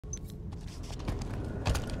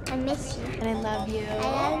I miss you. And I love you. I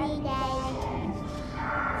love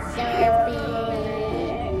you,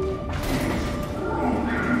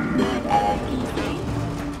 Daddy.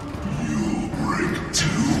 You break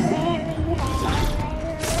too.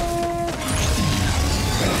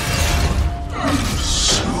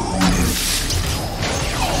 Soon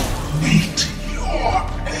meet your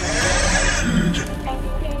end.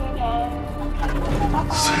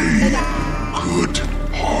 Say goodbye.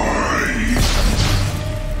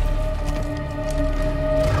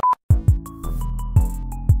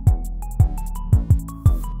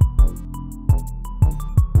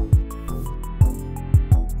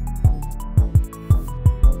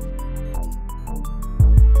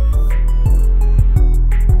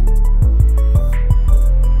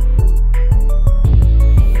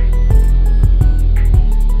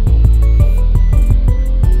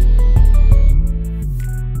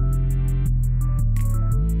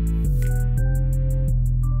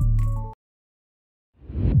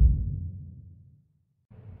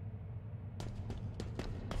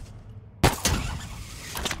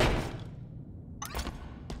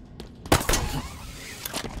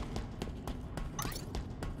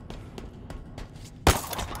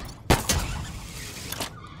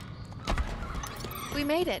 We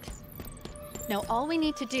made it. Now all we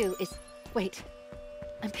need to do is... Wait.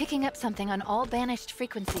 I'm picking up something on all banished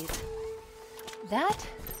frequencies. That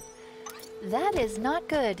is not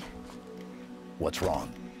good. What's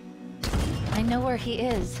wrong? I know where he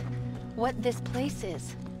is. What this place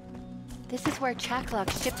is. This is where Chaklock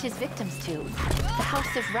shipped his victims to. The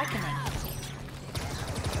House of Reckoning.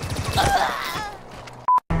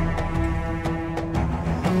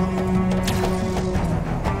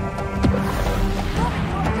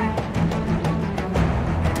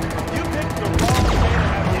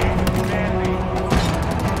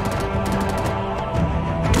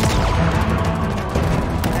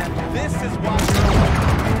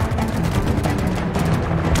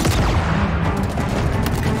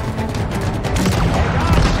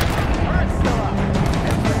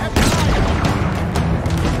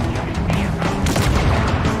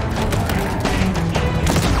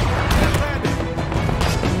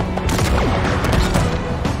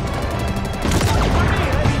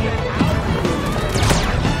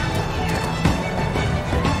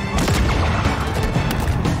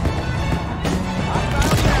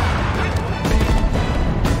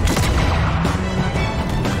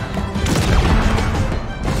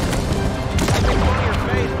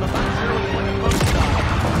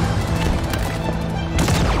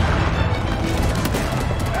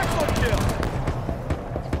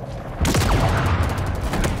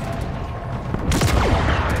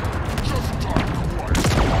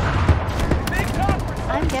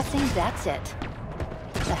 That's it.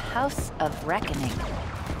 The House of Reckoning.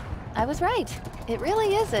 I was right. It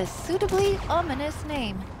really is a suitably ominous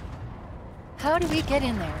name. How do we get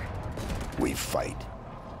in there? We fight.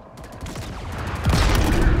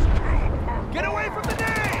 Get away from the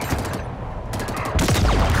name!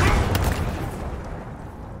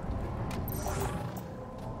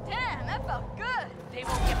 Damn, that felt good. They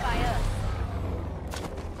won't get by us.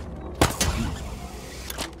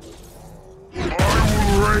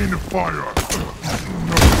 Rain fire!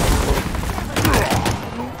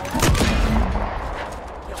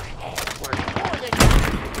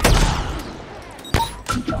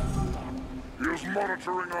 He is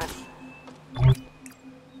monitoring us.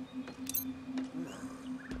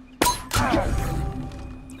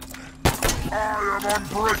 I am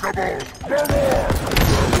unbreakable!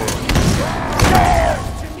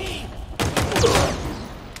 To me!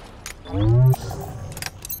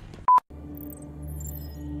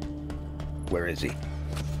 Where is he?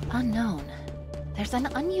 Unknown. There's an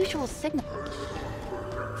unusual signal.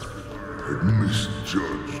 I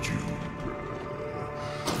misjudged you.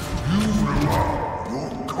 You will allow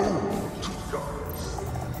your code to die.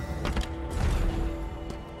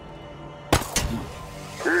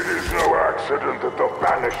 It is no accident that the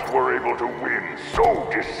Banished were able to win so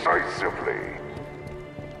decisively.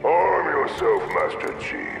 Arm yourself, Master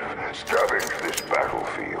Chief. Step into this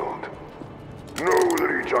battlefield. Know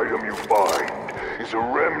that each item you find is a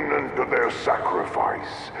remnant of their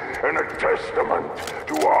sacrifice, and a testament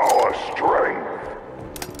to our strength.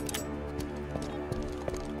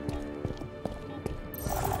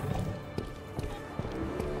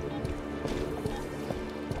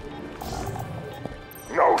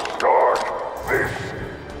 Now start this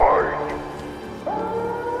fight!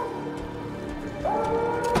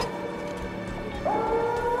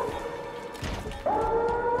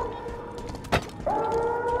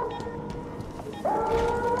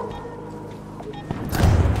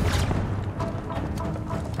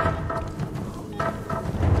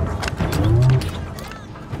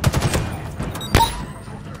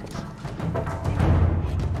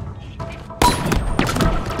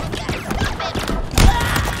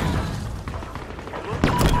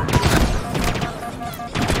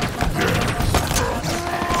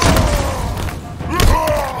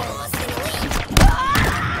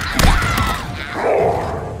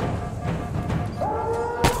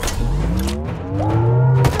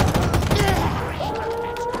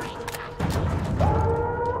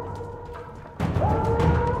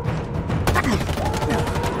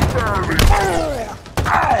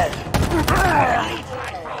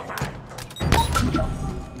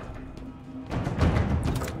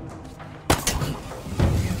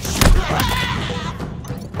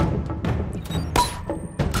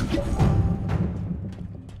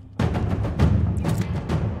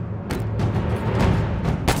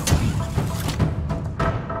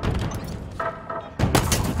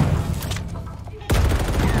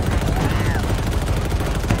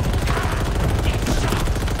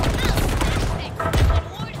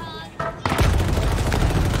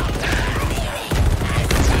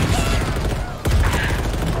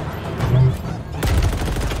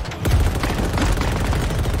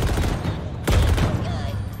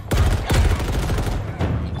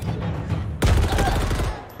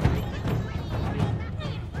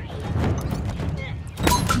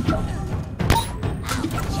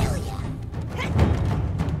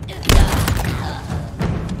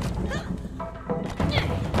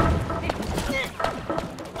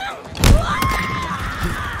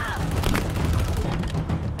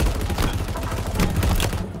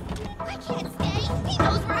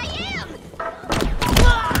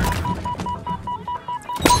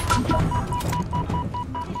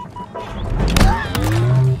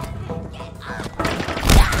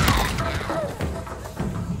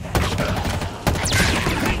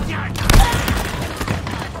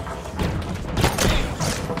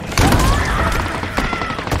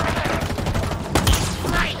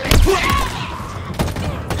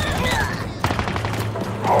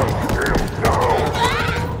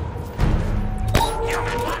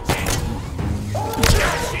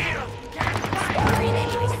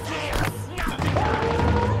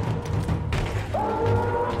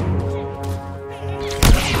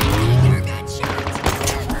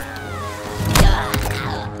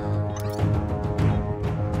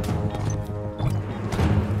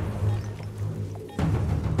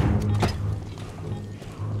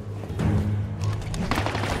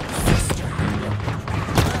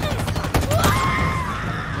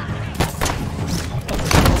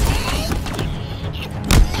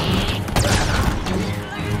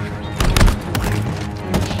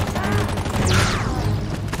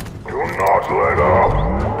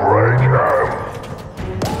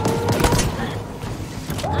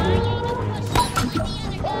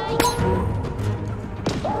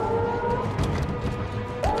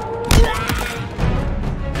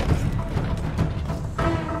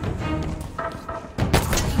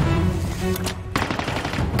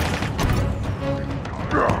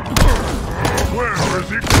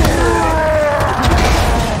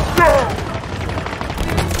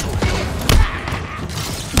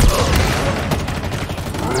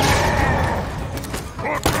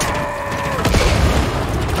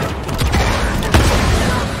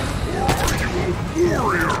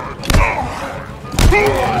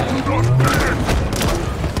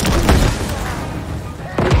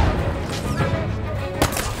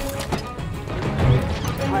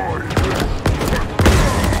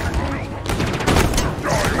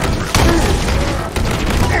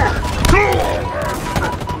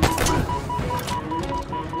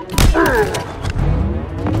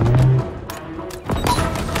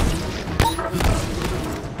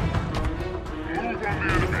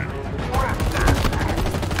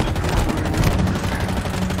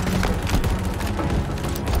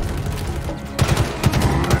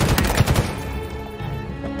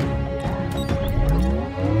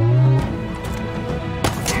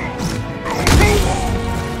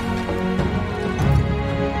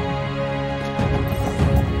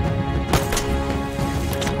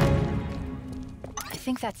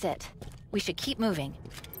 That's it. We should keep moving.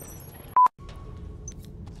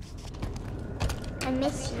 I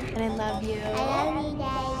miss you. And I love you. I love you,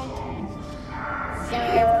 Daddy. So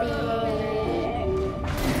happy.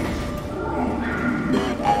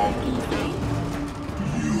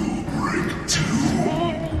 You break too.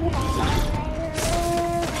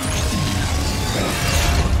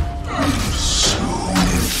 And soon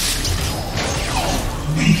you'll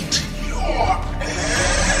meet your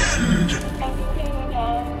end.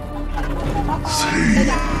 Say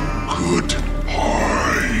goodbye.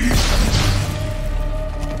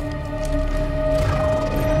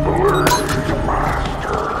 Blade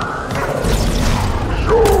Master.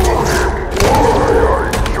 Show him why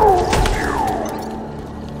I chose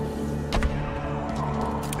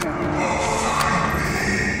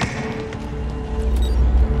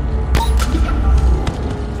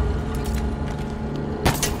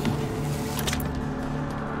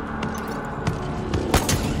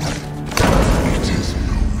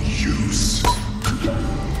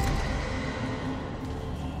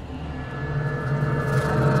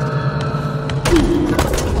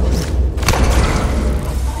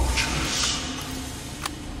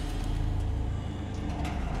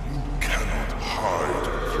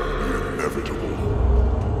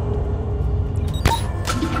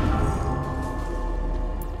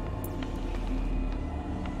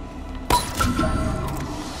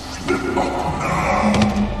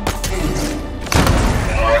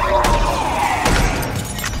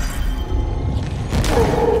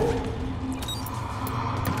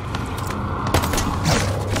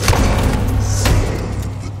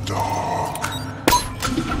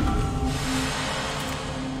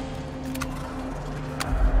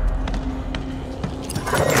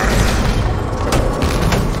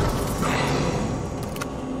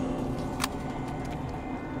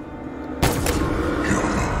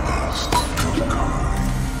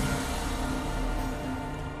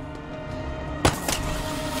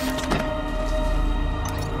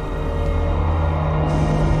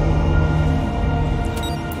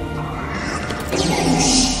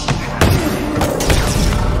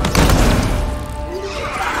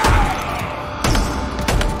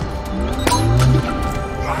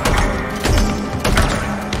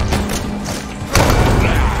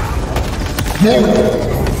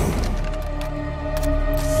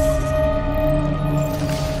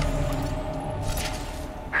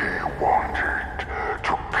wanted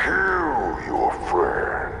to kill your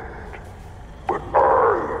friend, but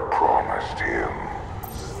I promised him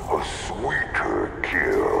a sweeter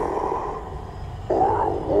kill, or a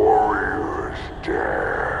warrior's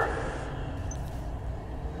death.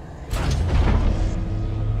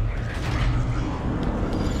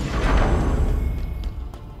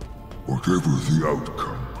 Whatever the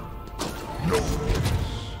outcome, know this.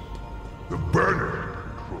 The Banished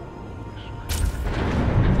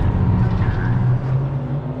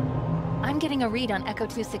I'm getting a read on Echo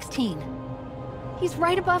 216. He's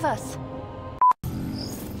right above us.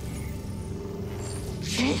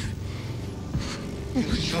 Chief,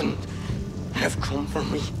 you shouldn't have come for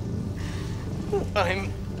me.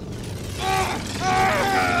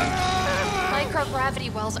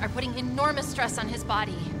 Microgravity wells are putting enormous stress on his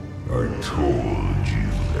body. I told you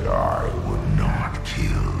that I would not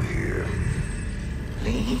kill him.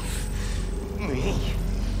 Leave me.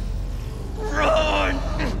 Run!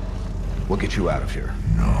 We'll get you out of here.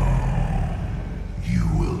 No. You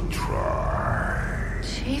will try.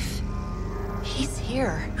 Chief, he's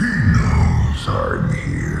here. He knows I'm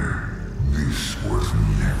here. This was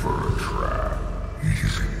never a trap. It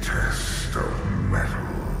is a test of metal.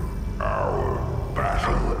 Our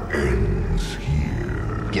battle ends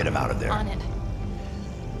here. Get him out of there. On it.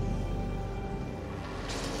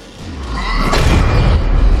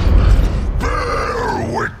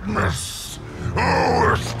 Bear witness.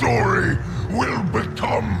 Our story will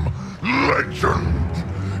become legend,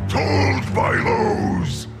 told by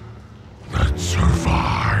those that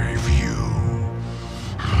survive you.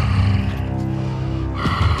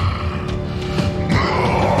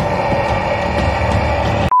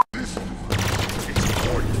 This is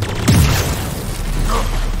pointless.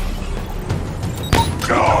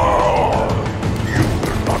 No! You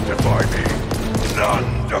will not defy me. None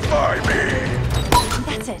defy me.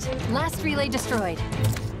 That's it. Last relay destroyed.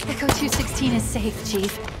 Echo 216 is safe,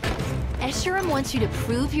 Chief. Escharum wants you to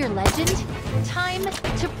prove your legend. Time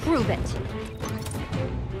to prove it.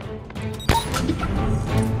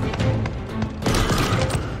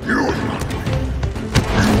 You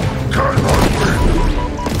cannot win.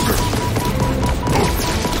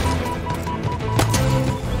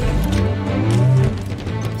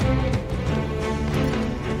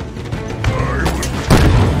 I will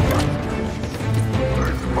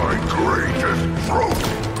it's my greatest trophy.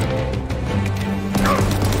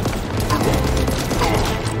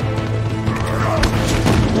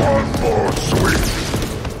 One more sweep.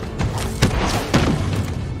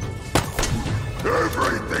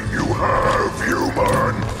 Everything you have,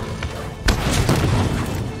 human.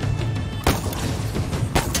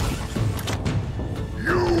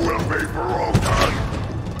 You will be broken.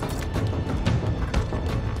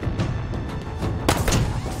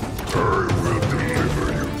 I will deliver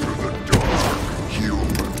you to the dark,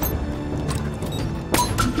 human.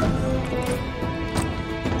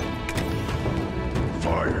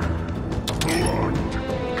 Fire, blood,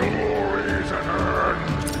 glory is at hand.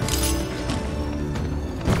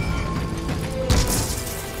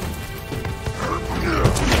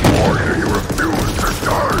 Why do you refuse to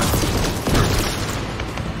die?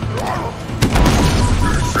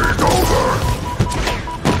 This is over.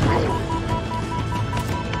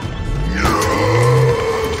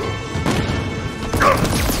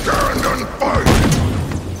 Stand and fight.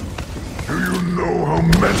 Do you know how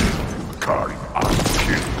many kind I've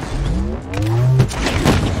killed?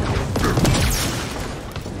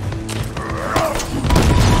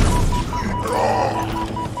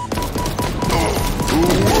 The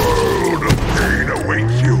world of pain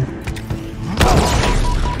awaits you. I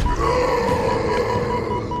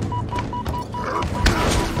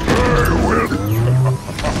will.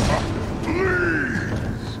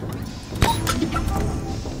 Please.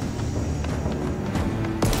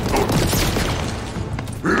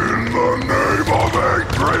 In the name of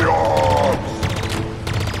Atreus!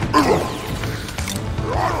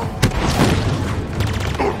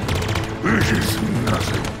 This is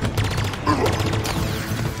nothing.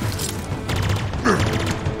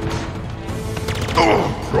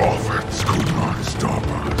 Prophets could not stop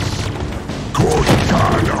us.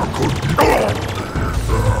 Cortana could not.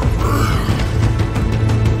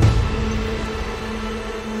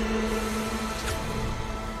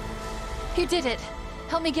 You did it.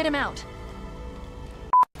 Help me get him out.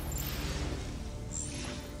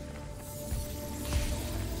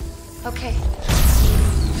 Okay.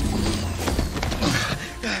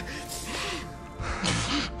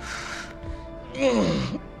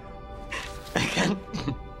 I can't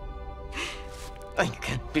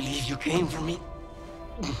came for me.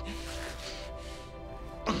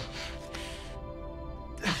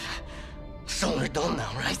 So we're done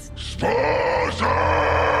now, right? Spartan!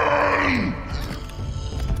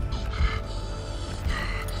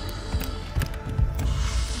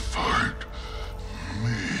 Fight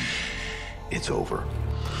me. It's over.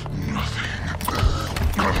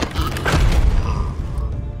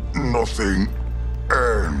 Nothing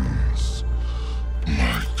ends.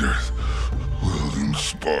 My death will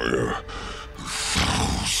inspire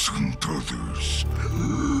 1,000 others.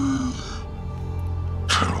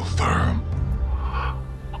 Tell them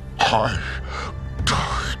I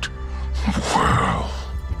died well.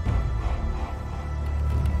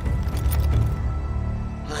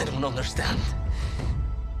 I don't understand.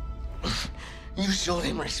 You showed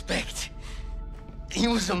him respect. He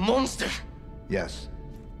was a monster. Yes.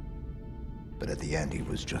 But at the end, he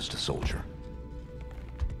was just a soldier.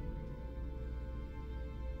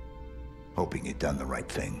 Hoping he'd done the right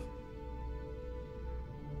thing.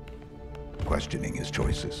 Questioning his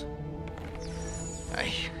choices.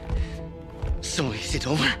 So is it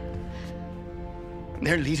over?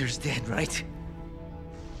 Their leader's dead, right?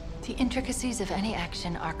 The intricacies of any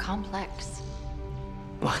action are complex.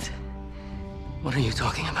 What? What are you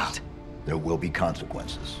talking about? There will be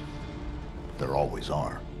consequences. There always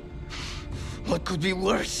are. What could be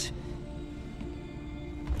worse?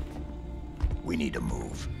 We need to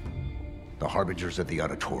move. The Harbinger's at the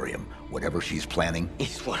auditorium. Whatever she's planning...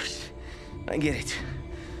 It's worse. I get it.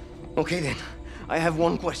 Okay then. I have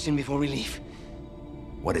one question before we leave.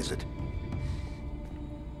 What is it?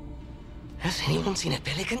 Has anyone seen a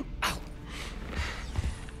pelican? Ow.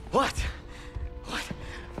 What?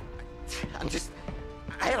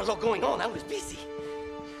 I had a lot going on. I was busy.